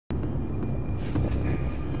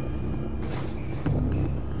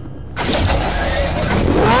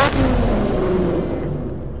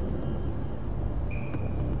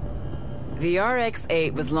The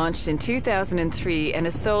RX-8 was launched in 2003 and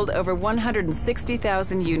has sold over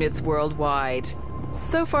 160,000 units worldwide.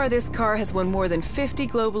 So far, this car has won more than 50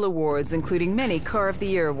 global awards, including many Car of the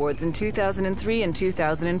Year awards in 2003 and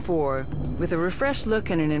 2004. With a refreshed look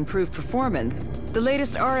and an improved performance, the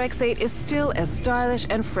latest RX-8 is still as stylish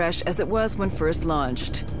and fresh as it was when first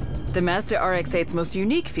launched. The Mazda RX-8's most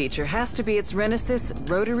unique feature has to be its Renesys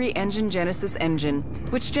rotary engine Genesis engine,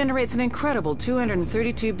 which generates an incredible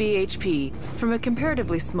 232 bhp from a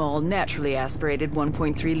comparatively small, naturally aspirated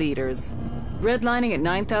 1.3 liters. Redlining at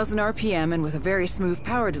 9,000 RPM and with a very smooth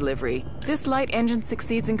power delivery, this light engine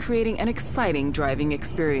succeeds in creating an exciting driving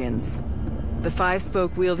experience. The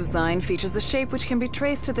 5-spoke wheel design features a shape which can be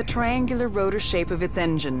traced to the triangular rotor shape of its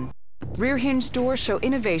engine. Rear hinge doors show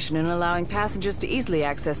innovation in allowing passengers to easily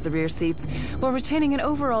access the rear seats while retaining an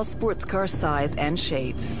overall sports car size and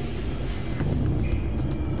shape.